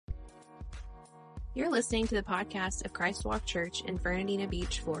You're listening to the podcast of Christ Walk Church in Fernandina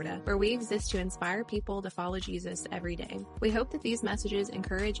Beach, Florida, where we exist to inspire people to follow Jesus every day. We hope that these messages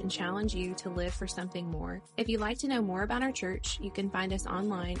encourage and challenge you to live for something more. If you'd like to know more about our church, you can find us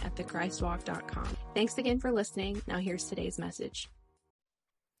online at thechristwalk.com. Thanks again for listening. Now here's today's message.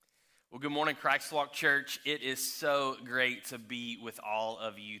 Well, good morning, Christ Walk Church. It is so great to be with all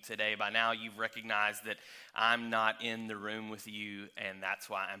of you today. By now, you've recognized that I'm not in the room with you, and that's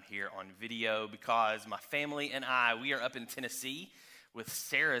why I'm here on video, because my family and we are up in Tennessee with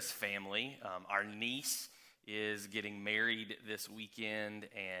Sarah's family. Our niece is getting married this weekend,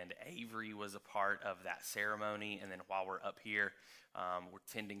 and Avery was a part of that ceremony. And then while we're up here, we're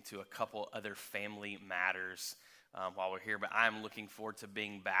tending to a couple other family matters while we're here, but I'm looking forward to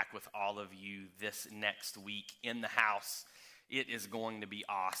being back with all of you this next week in the house. It is going to be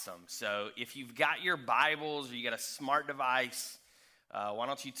awesome. So if you've got your Bibles or you got a smart device, why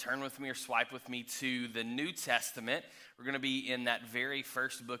don't you turn with me or swipe with me to the New Testament. We're going to be in that very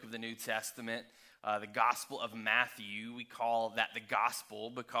first book of the New Testament, the Gospel of Matthew. We call that the Gospel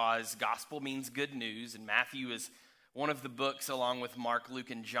because gospel means good news, and Matthew is one of the books, along with Mark, Luke,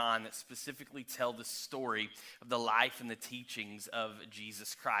 and John, that specifically tell the story of the life and the teachings of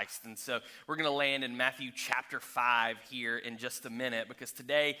Jesus Christ. And so we're going to land in Matthew chapter 5 here in just a minute, because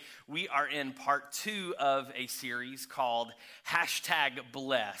today we are in part 2 of a series called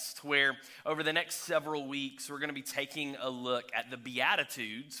 #Blessed, where over the next several weeks we're going to be taking a look at the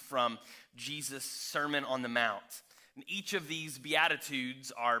Beatitudes from Jesus' Sermon on the Mount. And each of these Beatitudes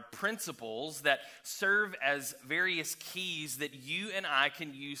are principles that serve as various keys that you and I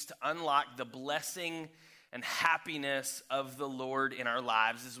can use to unlock the blessing and happiness of the Lord in our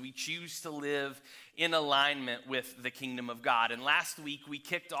lives as we choose to live in alignment with the kingdom of God. And last week we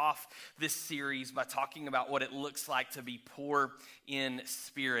kicked off this series by talking about what it looks like to be poor in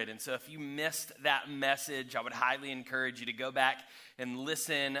spirit. And so if you missed that message, I would highly encourage you to go back and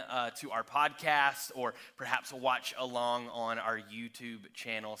listen to our podcast, or perhaps watch along on our YouTube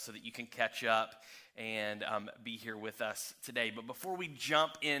channel so that you can catch up and be here with us today. But before we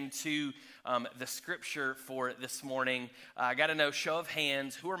jump into the scripture for this morning, I got to know, show of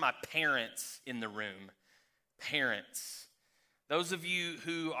hands, who are my parents in the room? Parents. Those of you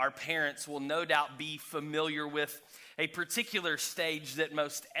who are parents will no doubt be familiar with a particular stage that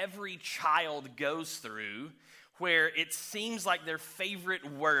most every child goes through, where it seems like their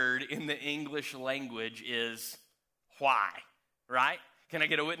favorite word in the English language is why, right? Can I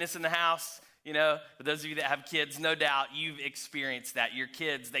get a witness in the house? You know, for those of you that have kids, no doubt you've experienced that. Your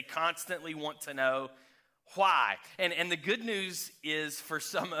kids, they constantly want to know why. And the good news is for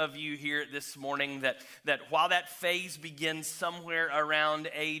some of you here this morning that while that phase begins somewhere around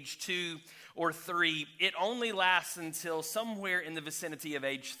age 2 or 3, it only lasts until somewhere in the vicinity of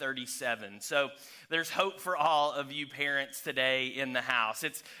age 37. So there's hope for all of you parents today in the house.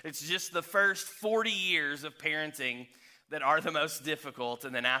 It's just the first 40 years of parenting that are the most difficult,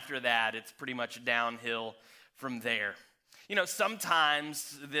 and then after that, it's pretty much downhill from there. You know,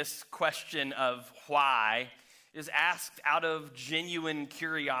 sometimes this question of why is asked out of genuine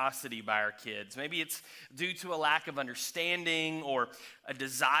curiosity by our kids. Maybe it's due to a lack of understanding, or a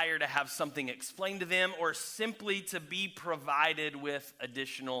desire to have something explained to them, or simply to be provided with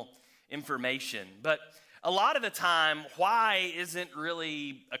additional information. But a lot of the time, why isn't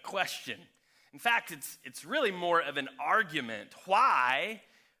really a question. In fact, it's really more of an argument. Why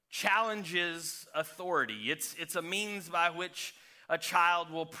challenges authority. It's a means by which a child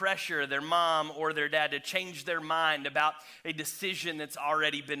will pressure their mom or their dad to change their mind about a decision that's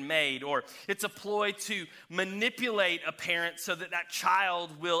already been made. Or it's a ploy to manipulate a parent so that that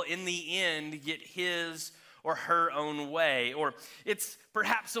child will, in the end, get his or her own way. Or it's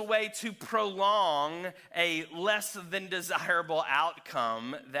perhaps a way to prolong a less than desirable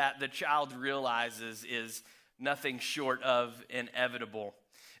outcome that the child realizes is nothing short of inevitable.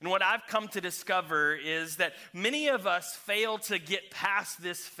 And what I've come to discover is that many of us fail to get past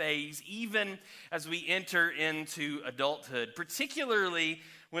this phase even as we enter into adulthood, particularly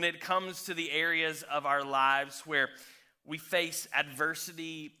when it comes to the areas of our lives where we face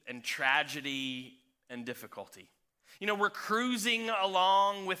adversity and tragedy and difficulty. You know, we're cruising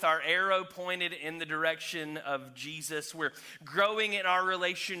along with our arrow pointed in the direction of Jesus. We're growing in our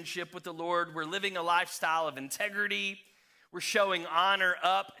relationship with the Lord. We're living a lifestyle of integrity. We're showing honor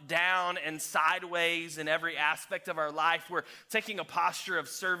up, down, and sideways in every aspect of our life. We're taking a posture of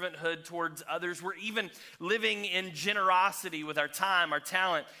servanthood towards others. We're even living in generosity with our time, our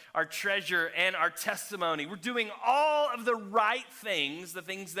talent, our treasure, and our testimony. We're doing all of the right things, the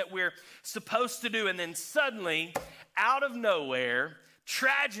things that we're supposed to do. And then suddenly, out of nowhere,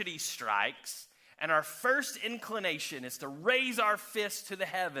 tragedy strikes, And our first inclination is to raise our fist to the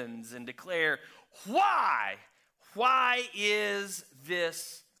heavens and declare, why? Why is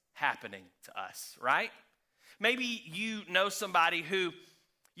this happening to us, right? Maybe you know somebody who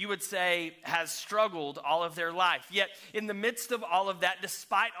you would say has struggled all of their life. Yet in the midst of all of that,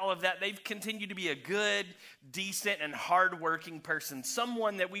 despite all of that, they've continued to be a good, decent, and hardworking person.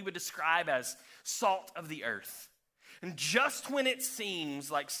 Someone that we would describe as salt of the earth. And just when it seems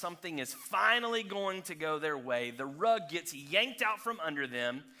like something is finally going to go their way, the rug gets yanked out from under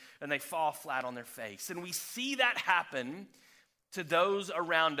them and they fall flat on their face. And we see that happen to those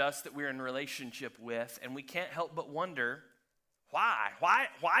around us that we're in relationship with, and we can't help but wonder, why?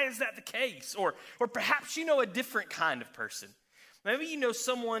 Why is that the case? Or perhaps you know a different kind of person. Maybe you know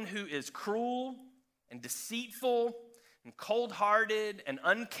someone who is cruel and deceitful and cold-hearted and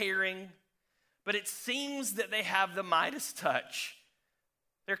uncaring, but it seems that they have the Midas touch.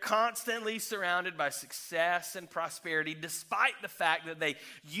 They're constantly surrounded by success and prosperity, despite the fact that they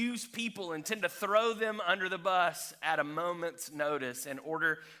use people and tend to throw them under the bus at a moment's notice in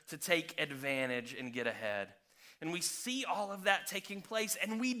order to take advantage and get ahead. And we see all of that taking place,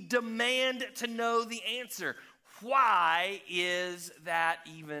 and we demand to know the answer. Why is that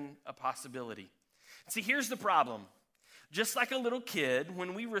even a possibility? See, here's the problem. Just like a little kid,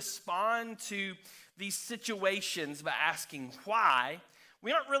 when we respond to these situations by asking why,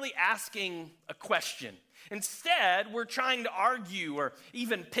 we aren't really asking a question. Instead, we're trying to argue or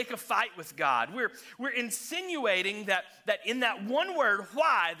even pick a fight with God. We're insinuating that in that one word,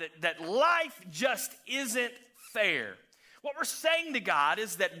 why, that life just isn't fair. What we're saying to God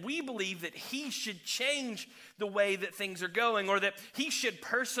is that we believe that he should change the way that things are going, or that he should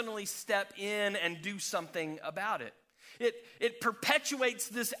personally step in and do something about it. It perpetuates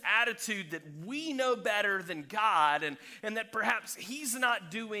this attitude that we know better than God, and that perhaps he's not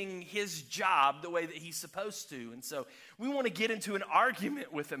doing his job the way that he's supposed to. And so we want to get into an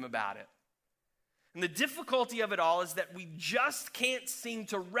argument with him about it. And the difficulty of it all is that we just can't seem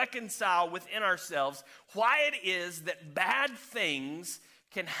to reconcile within ourselves why it is that bad things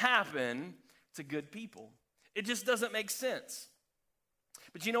can happen to good people. It just doesn't make sense.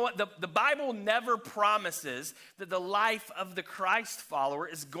 But you know what? The Bible never promises that the life of the Christ follower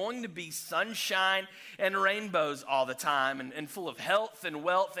is going to be sunshine and rainbows all the time and full of health and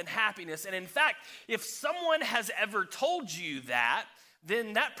wealth and happiness. And in fact, if someone has ever told you that,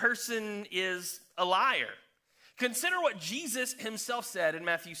 then that person is a liar. Consider what Jesus himself said in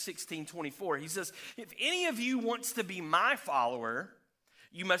Matthew 16:24. He says, if any of you wants to be my follower,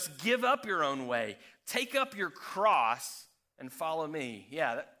 you must give up your own way, take up your cross, and follow me.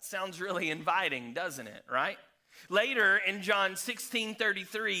 Yeah, that sounds really inviting, doesn't it, right? Later in John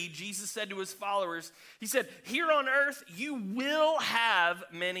 16:33, Jesus said to his followers, he said, here on earth you will have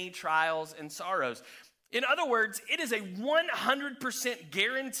many trials and sorrows. In other words, it is a 100%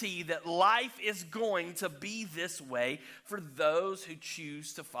 guarantee that life is going to be this way for those who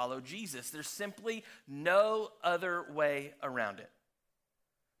choose to follow Jesus. There's simply no other way around it.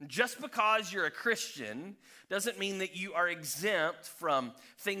 Just because you're a Christian doesn't mean that you are exempt from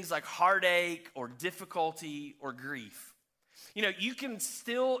things like heartache or difficulty or grief. You know, you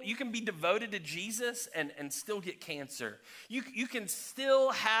can be devoted to Jesus and still get cancer. You can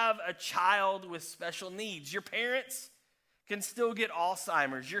still have a child with special needs. Your parents can still get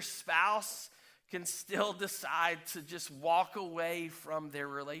Alzheimer's. Your spouse can still decide to just walk away from their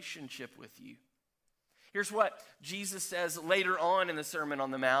relationship with you. Here's what Jesus says later on in the Sermon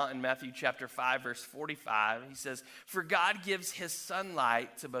on the Mount in Matthew chapter 5, verse 45. He says, for God gives his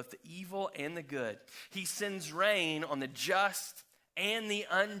sunlight to both the evil and the good. He sends rain on the just and the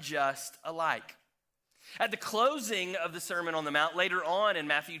unjust alike. At the closing of the Sermon on the Mount, later on in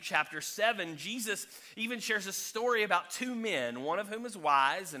Matthew chapter 7, Jesus even shares a story about two men, one of whom is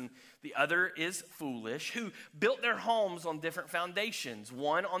wise and the other is foolish, who built their homes on different foundations,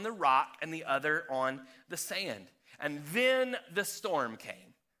 one on the rock and the other on the sand. And then the storm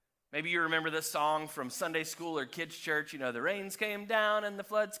came. Maybe you remember this song from Sunday school or kids' church, you know, the rains came down and the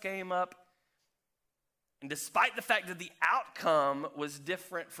floods came up. And despite the fact that the outcome was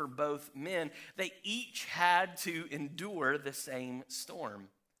different for both men, they each had to endure the same storm.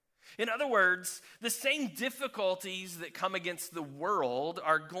 In other words, the same difficulties that come against the world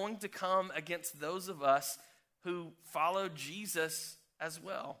are going to come against those of us who follow Jesus as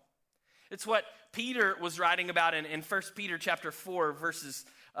well. It's what Peter was writing about in 1 Peter chapter 4, verses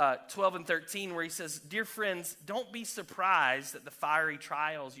 12 and 13, where he says, dear friends, don't be surprised at the fiery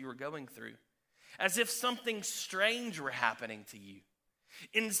trials you are going through, as if something strange were happening to you.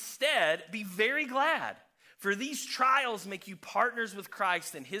 Instead, be very glad, For these trials make you partners with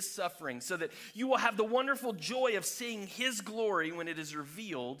Christ in his suffering, so that you will have the wonderful joy of seeing his glory when it is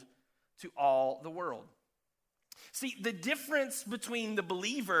revealed to all the world. See, the difference between the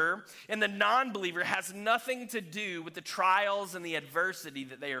believer and the non-believer has nothing to do with the trials and the adversity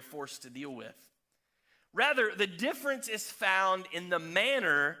that they are forced to deal with. Rather, the difference is found in the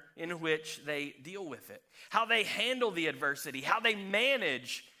manner in which they deal with it, how they handle the adversity, how they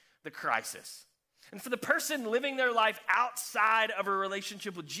manage the crisis. And for the person living their life outside of a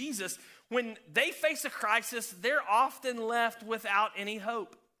relationship with Jesus, when they face a crisis, they're often left without any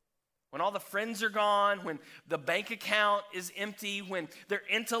hope. When all the friends are gone, when the bank account is empty, when their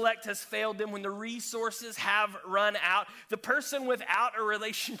intellect has failed them, when the resources have run out, the person without a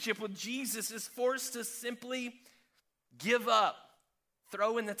relationship with Jesus is forced to simply give up,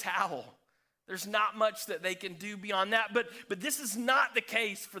 throw in the towel. There's not much that they can do beyond that. But this is not the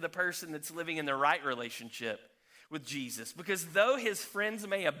case for the person that's living in the right relationship with Jesus. Because though his friends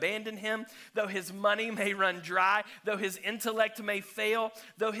may abandon him, though his money may run dry, though his intellect may fail,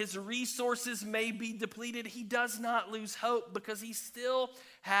 though his resources may be depleted, he does not lose hope because he still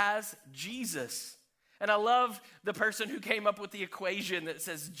has Jesus. And I love the person who came up with the equation that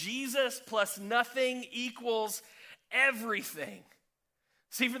says Jesus plus nothing equals everything.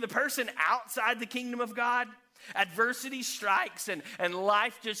 See, for the person outside the kingdom of God, adversity strikes and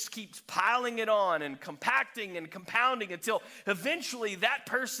life just keeps piling it on and compacting and compounding until eventually that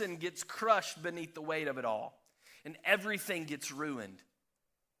person gets crushed beneath the weight of it all and everything gets ruined.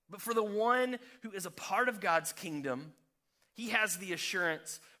 But for the one who is a part of God's kingdom, he has the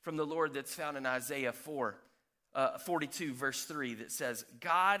assurance from the Lord that's found in Isaiah 42, verse 3, that says,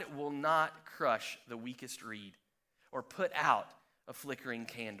 God will not crush the weakest reed or put out a flickering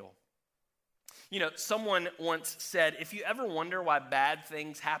candle. You know, someone once said, if you ever wonder why bad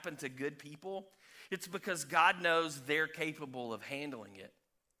things happen to good people, it's because God knows they're capable of handling it.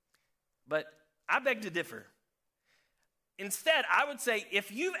 But I beg to differ. Instead, I would say,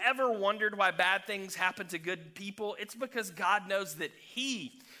 if you've ever wondered why bad things happen to good people, it's because God knows that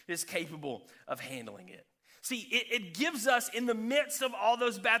he is capable of handling it. See, it gives us, in the midst of all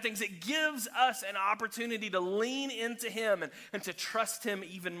those bad things, it gives us an opportunity to lean into him and to trust him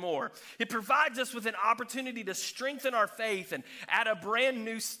even more. It provides us with an opportunity to strengthen our faith and add a brand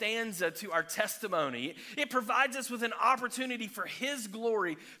new stanza to our testimony. It provides us with an opportunity for his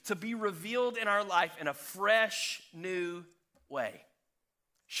glory to be revealed in our life in a fresh, new way.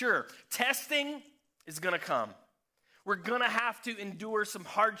 Sure, testing is going to come. We're going to have to endure some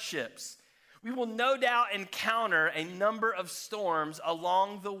hardships. We will no doubt encounter a number of storms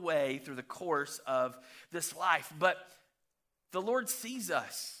along the way through the course of this life. But the Lord sees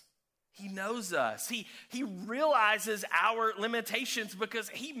us. He knows us. He realizes our limitations because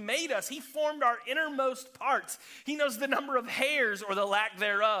he made us. He formed our innermost parts. He knows the number of hairs or the lack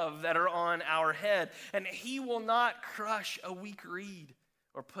thereof that are on our head. And he will not crush a weak reed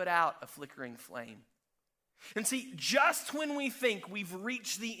or put out a flickering flame. And see, just when we think we've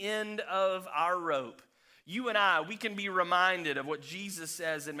reached the end of our rope, you and I, we can be reminded of what Jesus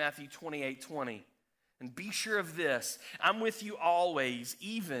says in Matthew 28:20. And be sure of this, I'm with you always,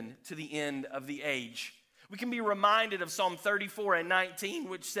 even to the end of the age. We can be reminded of Psalm 34:19,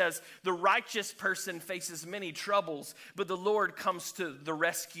 which says, the righteous person faces many troubles, but the Lord comes to the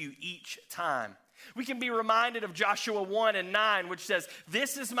rescue each time. We can be reminded of Joshua 1:9, which says,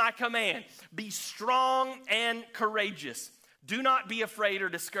 this is my command, be strong and courageous. Do not be afraid or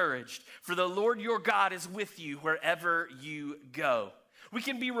discouraged, for the Lord your God is with you wherever you go. We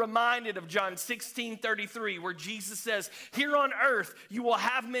can be reminded of John 16:33, where Jesus says, here on earth you will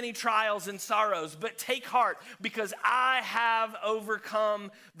have many trials and sorrows, but take heart because I have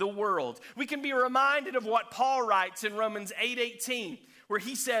overcome the world. We can be reminded of what Paul writes in Romans 8:18, where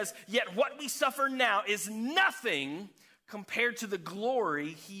he says, yet what we suffer now is nothing compared to the glory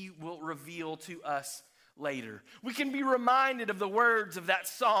he will reveal to us later. We can be reminded of the words of that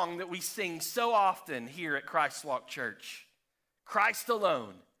song that we sing so often here at Christ Walk Church. Christ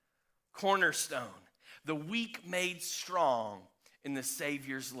alone, cornerstone, the weak made strong in the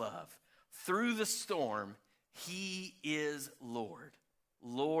Savior's love. Through the storm, he is Lord,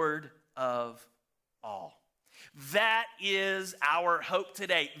 Lord of all. That is our hope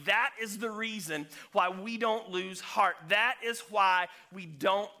today. That is the reason why we don't lose heart. That is why we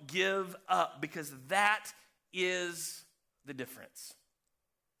don't give up, because that is the difference.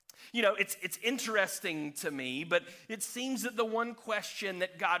 You know, it's interesting to me, but it seems that the one question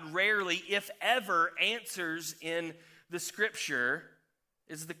that God rarely, if ever, answers in the scripture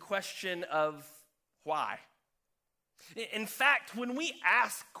is the question of why. In fact, when we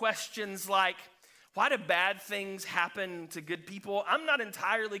ask questions like, Why do bad things happen to good people? I'm not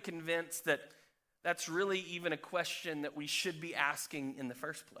entirely convinced that that's really even a question that we should be asking in the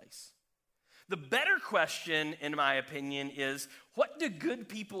first place. The better question, in my opinion, is what do good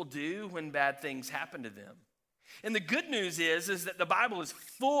people do when bad things happen to them? And the good news is that the Bible is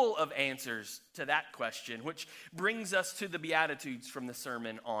full of answers to that question, which brings us to the Beatitudes from the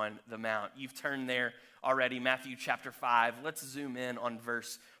Sermon on the Mount. You've turned there already, Matthew chapter 5. Let's zoom in on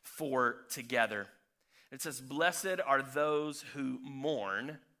verse 4 together. It says, "Blessed are those who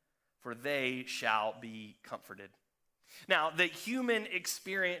mourn, for they shall be comforted." Now, the human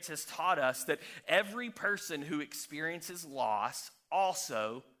experience has taught us that every person who experiences loss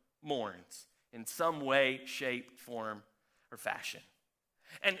also mourns in some way, shape, form, or fashion.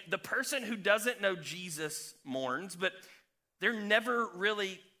 And the person who doesn't know Jesus mourns, but they're never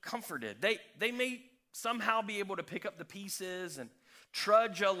really comforted. They may somehow be able to pick up the pieces and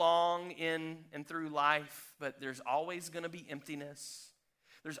trudge along in and through life, but there's always going to be emptiness.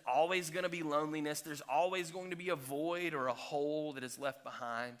 There's always going to be loneliness. There's always going to be a void or a hole that is left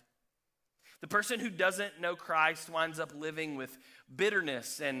behind. The person who doesn't know Christ winds up living with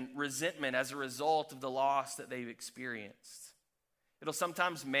bitterness and resentment as a result of the loss that they've experienced. It'll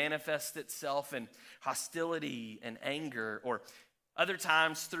sometimes manifest itself in hostility and anger, or other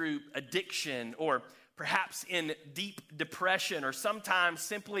times through addiction, or perhaps in deep depression, or sometimes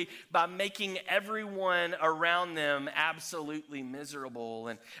simply by making everyone around them absolutely miserable.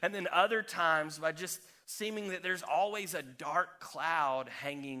 And then other times by just seeming that there's always a dark cloud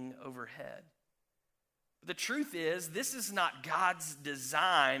hanging overhead. But the truth is, this is not God's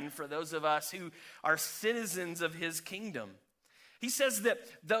design for those of us who are citizens of his kingdom. He says that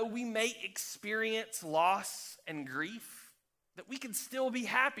though we may experience loss and grief, that we can still be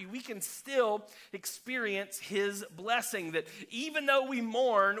happy. We can still experience his blessing. That even though we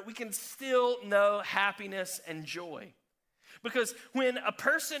mourn, we can still know happiness and joy. Because when a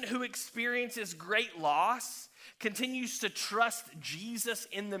person who experiences great loss continues to trust Jesus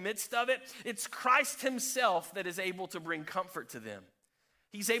in the midst of it, it's Christ himself that is able to bring comfort to them.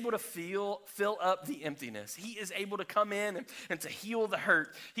 He's able to fill up the emptiness. He is able to come in and to heal the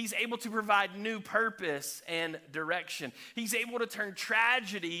hurt. He's able to provide new purpose and direction. He's able to turn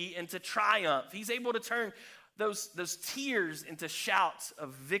tragedy into triumph. He's able to turn those tears into shouts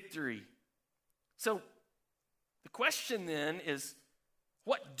of victory. So the question then is,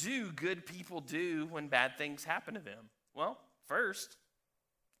 what do good people do when bad things happen to them? Well, first,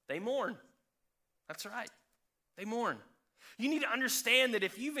 they mourn. That's right. They mourn. You need to understand that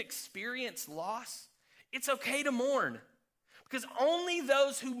if you've experienced loss, it's okay to mourn. Because only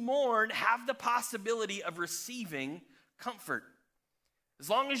those who mourn have the possibility of receiving comfort. As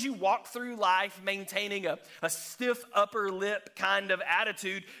long as you walk through life maintaining a stiff upper lip kind of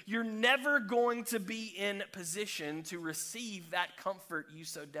attitude, you're never going to be in position to receive that comfort you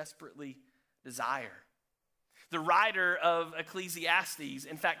so desperately desire. The writer of Ecclesiastes,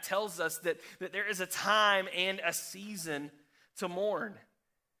 in fact, tells us that there is a time and a season to mourn.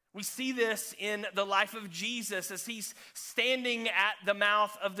 We see this in the life of Jesus as he's standing at the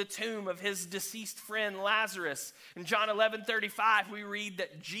mouth of the tomb of his deceased friend Lazarus. In John 11:35, we read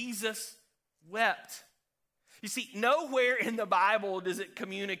that Jesus wept. You see, nowhere in the Bible does it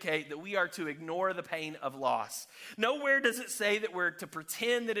communicate that we are to ignore the pain of loss. Nowhere does it say that we're to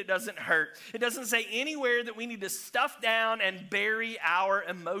pretend that it doesn't hurt. It doesn't say anywhere that we need to stuff down and bury our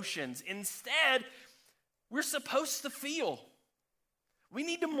emotions. Instead, we're supposed to feel. We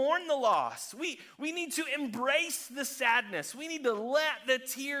need to mourn the loss. We need to embrace the sadness. We need to let the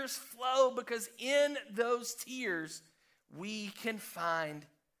tears flow, because in those tears, we can find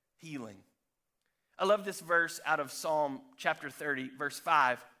healing. I love this verse out of Psalm chapter 30, verse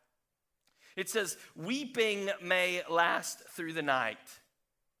 5. It says, "Weeping may last through the night,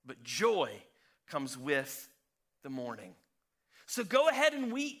 but joy comes with the morning." So go ahead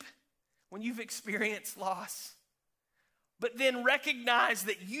and weep when you've experienced loss. But then recognize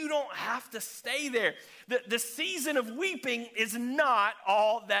that you don't have to stay there. The season of weeping is not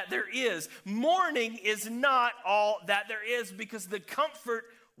all that there is. Mourning is not all that there is, because the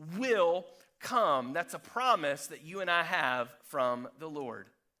comfort will come. That's a promise that you and I have from the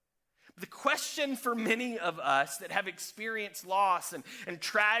Lord. The question for many of us that have experienced loss and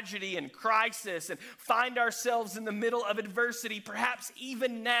tragedy and crisis and find ourselves in the middle of adversity, perhaps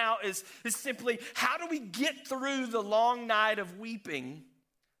even now, is simply, how do we get through the long night of weeping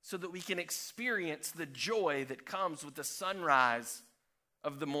so that we can experience the joy that comes with the sunrise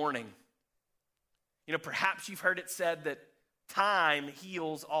of the morning? You know, perhaps you've heard it said that time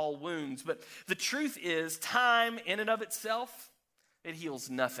heals all wounds, but the truth is, time in and of itself, it heals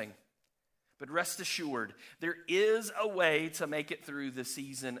nothing. But rest assured, there is a way to make it through the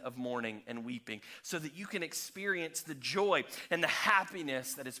season of mourning and weeping so that you can experience the joy and the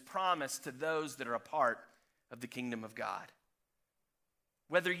happiness that is promised to those that are a part of the kingdom of God.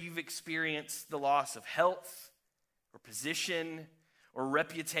 Whether you've experienced the loss of health or position or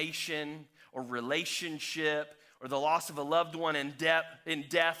reputation or relationship or the loss of a loved one in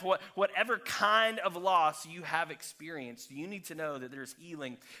death, whatever kind of loss you have experienced, you need to know that there's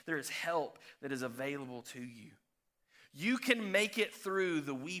healing, there is help that is available to you. You can make it through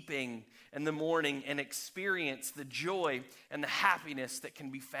the weeping and the mourning and experience the joy and the happiness that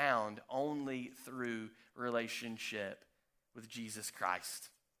can be found only through relationship with Jesus Christ.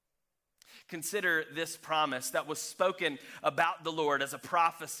 Consider this promise that was spoken about the Lord as a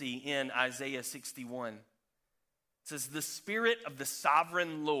prophecy in Isaiah 61. It says, "The Spirit of the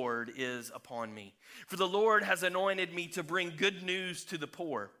sovereign Lord is upon me. For the Lord has anointed me to bring good news to the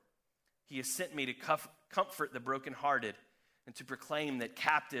poor. He has sent me to comfort the brokenhearted and to proclaim that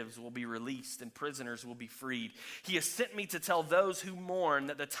captives will be released and prisoners will be freed. He has sent me to tell those who mourn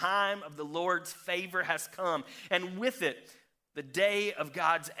that the time of the Lord's favor has come, and with it, the day of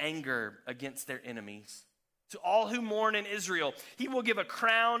God's anger against their enemies. To all who mourn in Israel, he will give a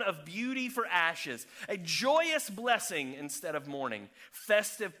crown of beauty for ashes, a joyous blessing instead of mourning,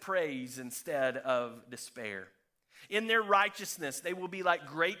 festive praise instead of despair. In their righteousness, they will be like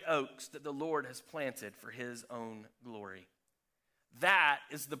great oaks that the Lord has planted for his own glory." That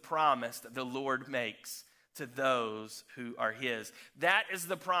is the promise that the Lord makes to those who are his. That is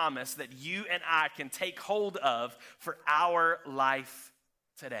the promise that you and I can take hold of for our life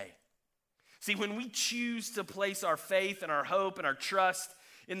today. See, when we choose to place our faith and our hope and our trust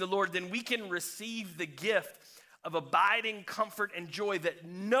in the Lord, then we can receive the gift of abiding comfort and joy that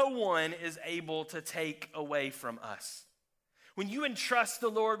no one is able to take away from us. When you entrust the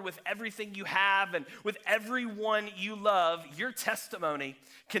Lord with everything you have and with everyone you love, your testimony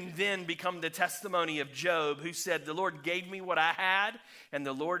can then become the testimony of Job, who said, "The Lord gave me what I had, and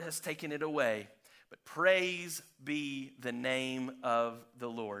the Lord has taken it away. But praise be the name of the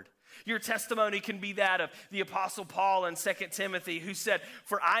Lord." Your testimony can be that of the Apostle Paul in 2 Timothy, who said,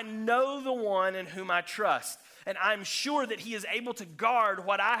 "For I know the one in whom I trust, and I'm sure that he is able to guard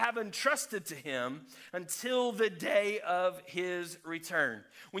what I have entrusted to him until the day of his return."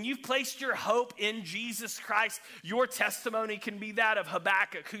 When you've placed your hope in Jesus Christ, your testimony can be that of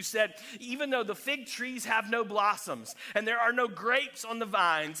Habakkuk, who said, "Even though the fig trees have no blossoms and there are no grapes on the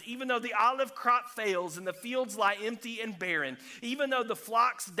vines, even though the olive crop fails and the fields lie empty and barren, even though the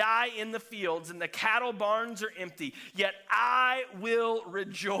flocks die in the fields and the cattle barns are empty, yet I will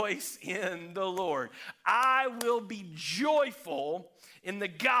rejoice in the Lord. I will be joyful in the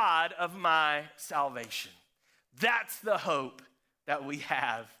God of my salvation." That's the hope that we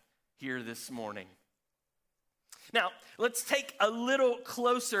have here this morning. Now, let's take a little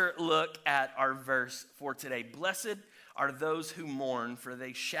closer look at our verse for today. "Blessed are those who mourn, for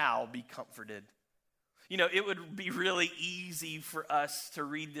they shall be comforted." You know, it would be really easy for us to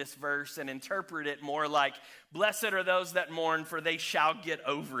read this verse and interpret it more like, "Blessed are those that mourn, for they shall get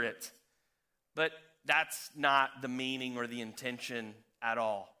over it." But that's not the meaning or the intention at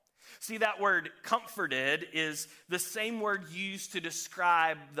all. See, that word comforted is the same word used to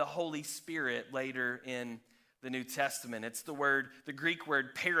describe the Holy Spirit later in the New Testament. It's the Greek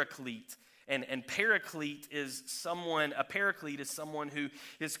word paraclete. And paraclete is someone who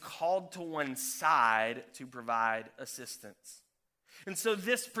is called to one side to provide assistance. And so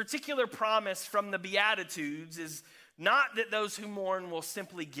this particular promise from the Beatitudes is not that those who mourn will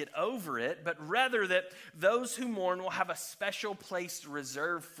simply get over it, but rather that those who mourn will have a special place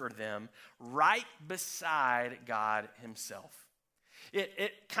reserved for them right beside God himself.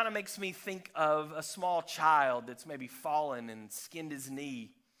 It kind of makes me think of a small child that's maybe fallen and skinned his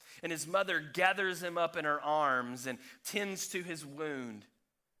knee, and his mother gathers him up in her arms and tends to his wound,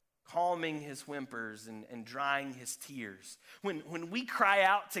 calming his whimpers and drying his tears. When we cry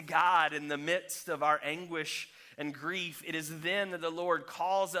out to God in the midst of our anguish and grief, it is then that the Lord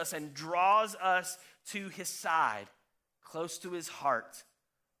calls us and draws us to his side, close to his heart,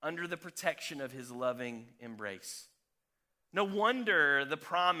 under the protection of his loving embrace. No wonder the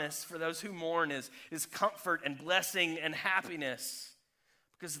promise for those who mourn is comfort and blessing and happiness,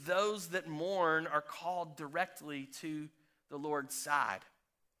 because those that mourn are called directly to the Lord's side.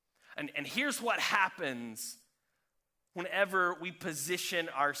 And here's what happens whenever we position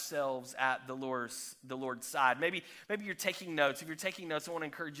ourselves at the Lord's side. Maybe you're taking notes. If you're taking notes, I want to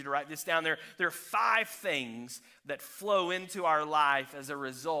encourage you to write this down. There are 5 things that flow into our life as a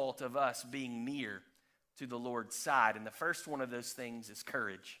result of us being near to the Lord's side. And the first one of those things is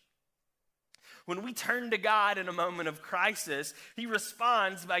courage. When we turn to God in a moment of crisis, he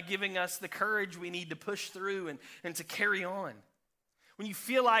responds by giving us the courage we need to push through and to carry on. When you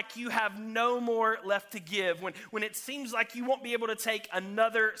feel like you have no more left to give, when it seems like you won't be able to take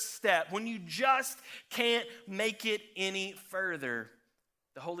another step, when you just can't make it any further,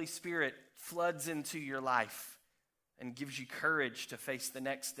 the Holy Spirit floods into your life and gives you courage to face the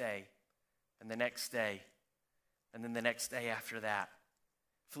next day and the next day and then the next day after that.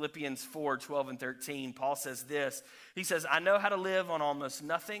 Philippians 4:12-13, Paul says this. He says, I know how to live on almost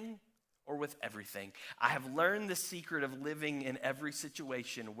nothing or with everything. I have learned the secret of living in every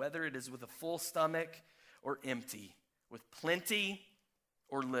situation, whether it is with a full stomach or empty, with plenty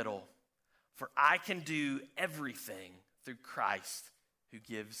or little. For I can do everything through Christ who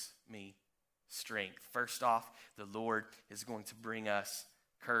gives me strength. First off, the Lord is going to bring us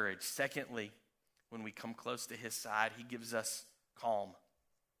courage. Secondly, when we come close to his side, he gives us calm.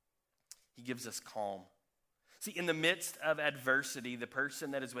 He gives us calm. See, in the midst of adversity, the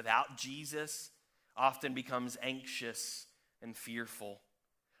person that is without Jesus often becomes anxious and fearful.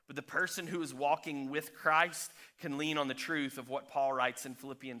 But the person who is walking with Christ can lean on the truth of what Paul writes in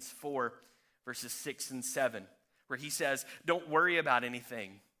Philippians 4, verses 6 and 7, where he says, don't worry about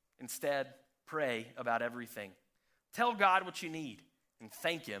anything. Instead, pray about everything. Tell God what you need and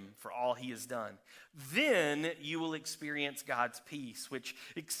thank him for all he has done. Then you will experience God's peace, which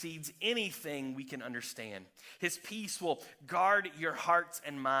exceeds anything we can understand. His peace will guard your hearts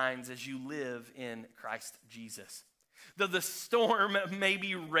and minds as you live in Christ Jesus. Though the storm may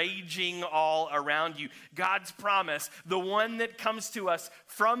be raging all around you, God's promise, the one that comes to us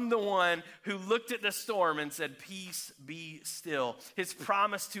from the one who looked at the storm and said, peace, be still. His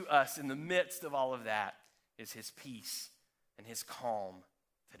promise to us in the midst of all of that is his peace and his calm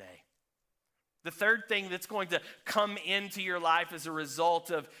today. The third thing that's going to come into your life as a result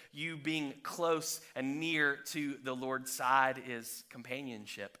of you being close and near to the Lord's side is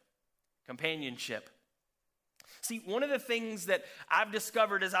companionship. Companionship. See, one of the things that I've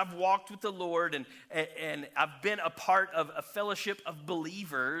discovered as I've walked with the Lord and I've been a part of a fellowship of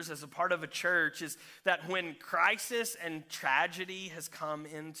believers, as a part of a church, is that when crisis and tragedy has come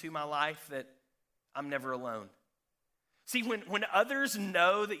into my life, that I'm never alone. See, when others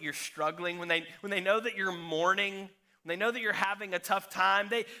know that you're struggling, when they know that you're mourning, when they know that you're having a tough time,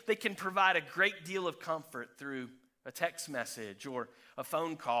 they can provide a great deal of comfort through a text message or a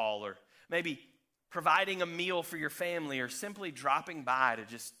phone call, or maybe providing a meal for your family, or simply dropping by to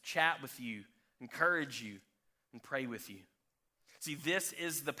just chat with you, encourage you, and pray with you. See, this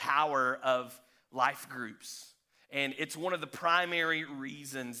is the power of life groups. And it's one of the primary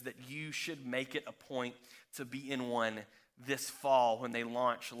reasons that you should make it a point to be in one this fall when they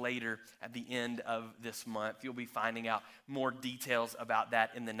launch later at the end of this month. You'll be finding out more details about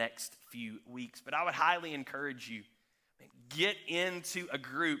that in the next few weeks. But I would highly encourage you, get into a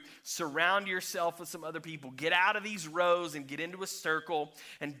group, surround yourself with some other people, get out of these rows and get into a circle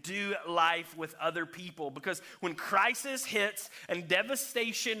and do life with other people. Because when crisis hits and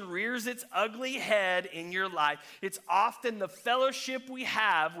devastation rears its ugly head in your life, it's often the fellowship we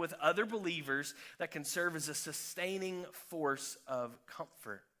have with other believers that can serve as a sustaining force of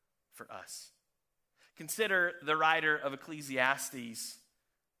comfort for us. Consider the writer of Ecclesiastes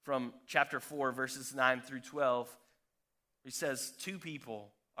from chapter 4, verses 9-12. He says, 2 people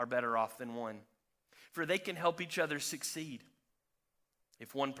are better off than one, for they can help each other succeed.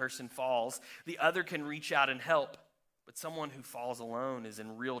 If one person falls, the other can reach out and help, but someone who falls alone is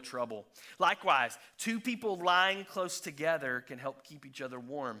in real trouble. Likewise, 2 people lying close together can help keep each other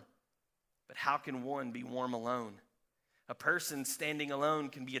warm, but how can one be warm alone? A person standing alone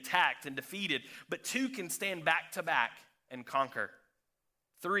can be attacked and defeated, but 2 can stand back to back and conquer.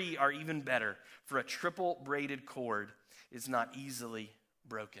 3 are even better, for a triple braided cord is not easily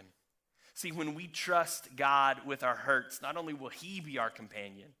broken. See, when we trust God with our hurts, not only will he be our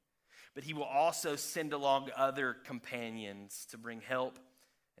companion, but he will also send along other companions to bring help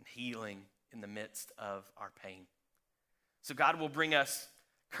and healing in the midst of our pain. So God will bring us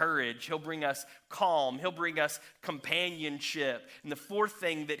courage. He'll bring us calm. He'll bring us companionship. And the fourth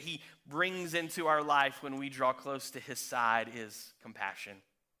thing that he brings into our life when we draw close to his side is compassion.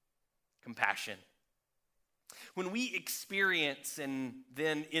 Compassion. When we experience and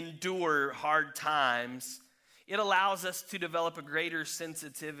then endure hard times, it allows us to develop a greater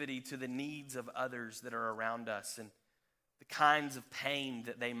sensitivity to the needs of others that are around us and the kinds of pain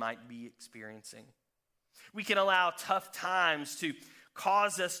that they might be experiencing. We can allow tough times to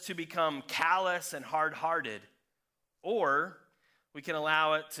cause us to become callous and hard-hearted, or we can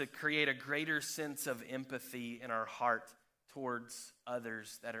allow it to create a greater sense of empathy in our heart towards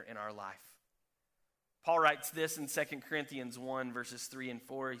others that are in our life. Paul writes this in 2 Corinthians 1, verses 3 and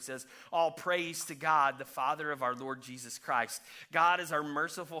 4. He says, "All praise to God, the Father of our Lord Jesus Christ. God is our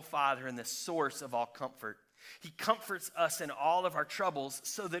merciful Father and the source of all comfort. He comforts us in all of our troubles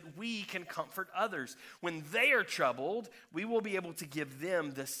so that we can comfort others. When they are troubled, we will be able to give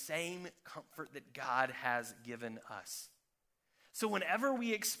them the same comfort that God has given us." So whenever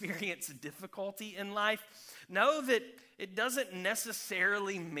we experience difficulty in life, know that it doesn't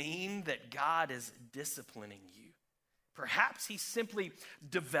necessarily mean that God is disciplining you. Perhaps he's simply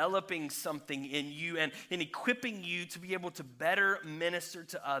developing something in you and equipping you to be able to better minister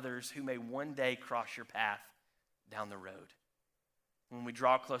to others who may one day cross your path down the road. When we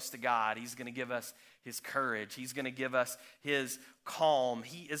draw close to God, he's going to give us his courage. He's going to give us his calm.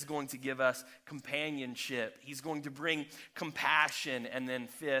 He is going to give us companionship. He's going to bring compassion. And then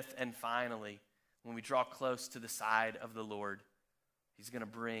fifth and finally, when we draw close to the side of the Lord, he's going to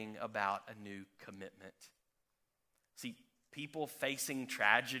bring about a new commitment. See, people facing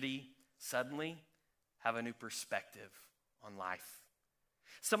tragedy suddenly have a new perspective on life.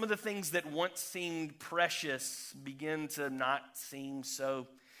 Some of the things that once seemed precious begin to not seem so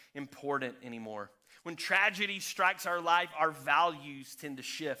important anymore. When tragedy strikes our life, our values tend to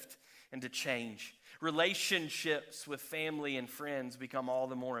shift and to change. Relationships with family and friends become all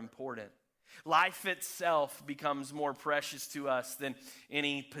the more important. Life itself becomes more precious to us than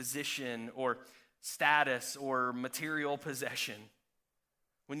any position or status or material possession.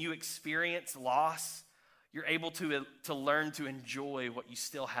 When you experience loss, you're able to learn to enjoy what you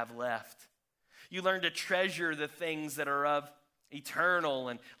still have left. You learn to treasure the things that are of eternal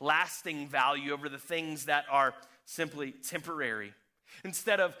and lasting value over the things that are simply temporary.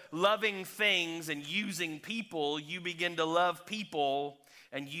 Instead of loving things and using people, you begin to love people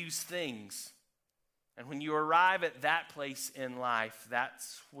and use things. And when you arrive at that place in life,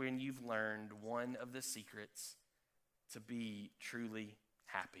 that's when you've learned one of the secrets to be truly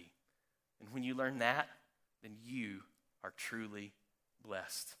happy. And when you learn that, then you are truly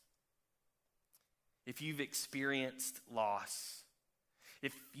blessed. If you've experienced loss,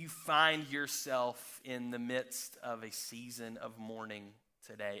 if you find yourself in the midst of a season of mourning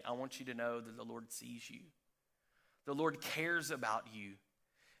today, I want you to know that the Lord sees you. The Lord cares about you,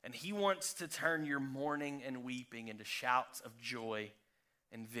 and he wants to turn your mourning and weeping into shouts of joy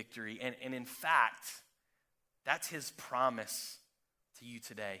and victory. And in fact, that's his promise to you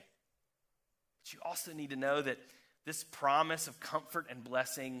today. But you also need to know that this promise of comfort and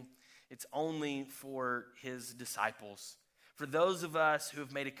blessing, it's only for his disciples. For those of us who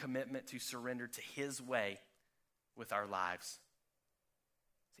have made a commitment to surrender to his way with our lives.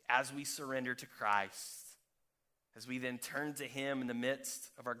 As we surrender to Christ, as we then turn to him in the midst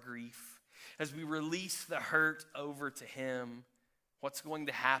of our grief, as we release the hurt over to him, what's going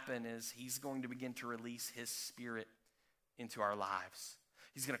to happen is he's going to begin to release his Spirit into our lives.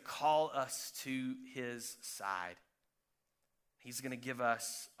 He's going to call us to his side. He's going to give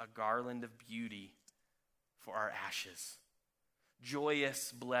us a garland of beauty for our ashes,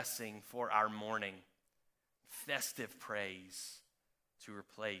 joyous blessing for our mourning, festive praise to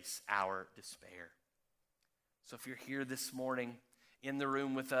replace our despair. So if you're here this morning in the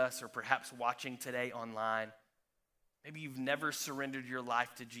room with us or perhaps watching today online, maybe you've never surrendered your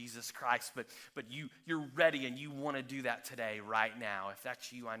life to Jesus Christ, but you're ready and you want to do that today, right now. If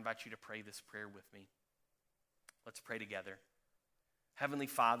that's you, I invite you to pray this prayer with me. Let's pray together. Heavenly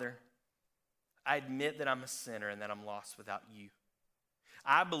Father, I admit that I'm a sinner and that I'm lost without you.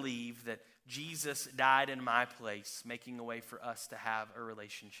 I believe that Jesus died in my place, making a way for us to have a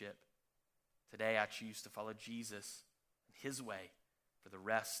relationship. Today I choose to follow Jesus and his way for the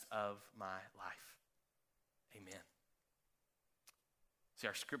rest of my life. Amen. See,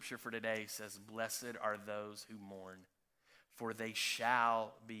 our scripture for today says, "Blessed are those who mourn, for they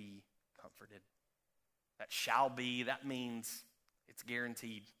shall be comforted." That shall be, that means it's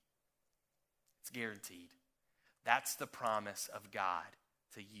guaranteed. It's guaranteed. That's the promise of God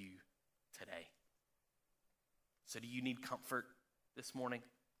to you today. So do you need comfort this morning?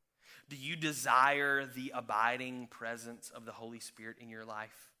 Do you desire the abiding presence of the Holy Spirit in your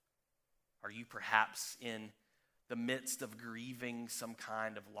life? Are you perhaps in the midst of grieving some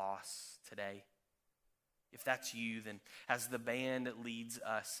kind of loss today? If that's you, then as the band leads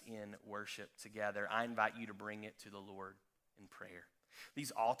us in worship together, I invite you to bring it to the Lord in prayer.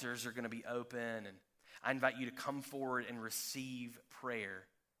 These altars are going to be open, and I invite you to come forward and receive prayer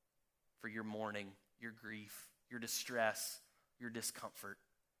for your mourning, your grief, your distress, your discomfort.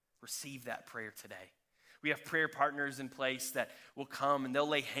 Receive that prayer today. We have prayer partners in place that will come and they'll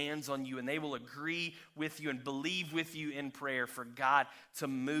lay hands on you and they will agree with you and believe with you in prayer for God to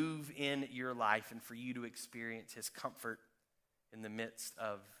move in your life and for you to experience his comfort in the midst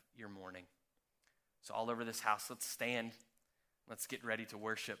of your mourning. So all over this house, let's stand. Let's get ready to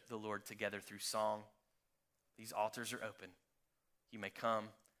worship the Lord together through song. These altars are open. You may come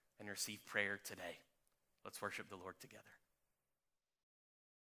and receive prayer today. Let's worship the Lord together.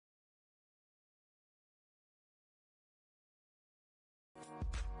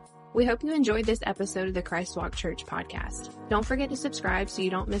 We hope you enjoyed this episode of the Christ Walk Church podcast. Don't forget to subscribe so you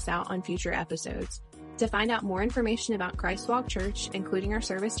don't miss out on future episodes. To find out more information about Christ Walk Church, including our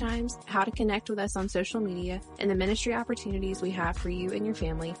service times, how to connect with us on social media, and the ministry opportunities we have for you and your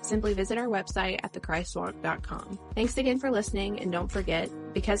family, simply visit our website at thechristwalk.com. Thanks again for listening, and don't forget,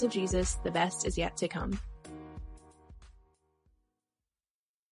 because of Jesus, the best is yet to come.